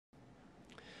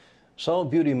Seoul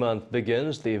Beauty Month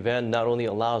begins. The event not only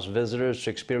allows visitors to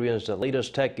experience the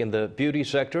latest tech in the beauty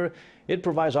sector, it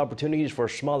provides opportunities for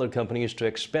smaller companies to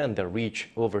expand their reach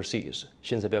overseas.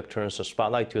 Shin Se-byuck turns the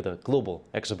spotlight to the global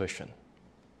exhibition.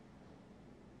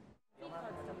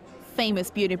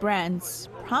 Famous beauty brands,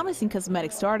 promising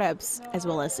cosmetic startups, as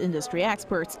well as industry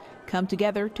experts come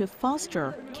together to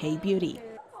foster K-beauty.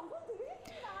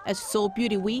 At Seoul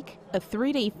Beauty Week, a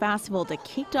three-day festival that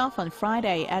kicked off on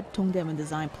Friday at Dongdaemun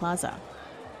Design Plaza.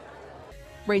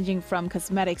 Ranging from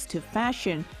cosmetics to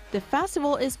fashion, the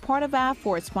festival is part of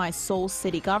efforts by Seoul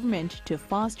city government to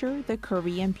foster the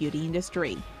Korean beauty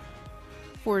industry.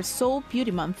 For Seoul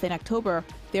Beauty Month in October,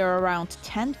 there are around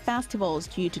 10 festivals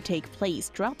due to take place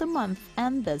throughout the month,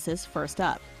 and this is first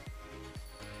up.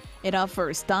 It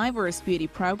offers diverse beauty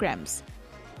programs,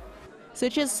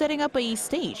 such as setting up a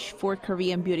stage for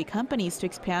Korean beauty companies to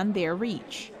expand their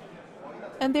reach.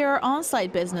 And there are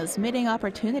on-site business meeting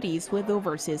opportunities with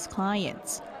overseas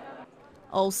clients.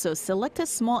 Also, selected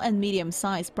small and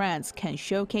medium-sized brands can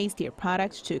showcase their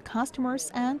products to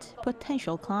customers and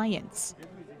potential clients.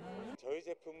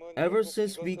 Ever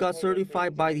since we got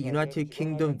certified by the United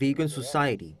Kingdom Vegan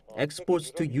Society,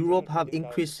 exports to Europe have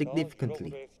increased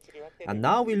significantly. And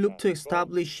now we look to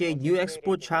establish a new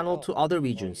export channel to other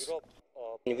regions.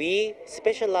 We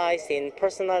specialize in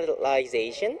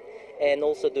personalization and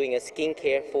also doing a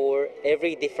skincare for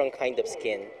every different kind of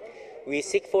skin. We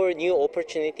seek for new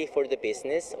opportunity for the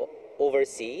business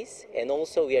overseas, and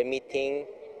also we are meeting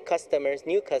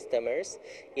new customers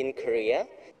in Korea.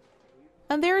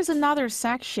 And there is another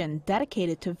section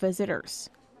dedicated to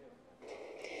visitors.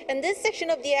 And this section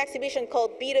of the exhibition,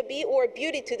 called B2B or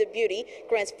Beauty to the Beauty,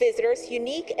 grants visitors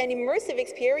unique and immersive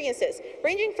experiences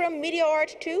ranging from media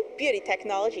art to beauty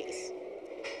technologies.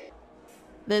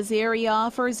 This area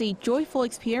offers a joyful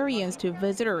experience to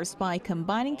visitors by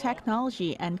combining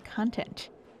technology and content.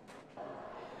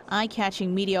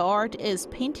 Eye-catching media art is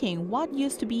painting what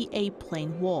used to be a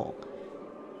plain wall.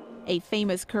 A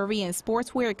famous Korean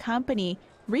sportswear company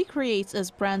recreates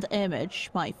its brand image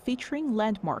by featuring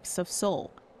landmarks of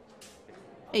Seoul.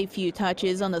 A few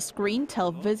touches on the screen tell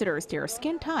visitors their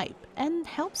skin type and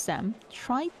helps them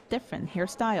try different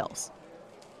hairstyles.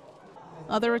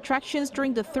 Other attractions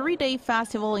during the three-day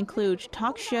festival include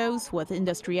talk shows with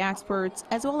industry experts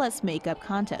as well as makeup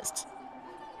contests.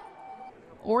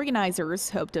 Organizers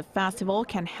hope the festival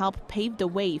can help pave the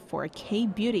way for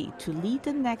K-beauty to lead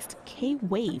the next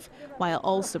K-wave while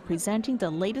also presenting the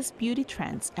latest beauty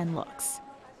trends and looks.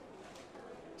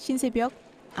 Shin Se-byuck,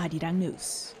 Arirang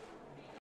News.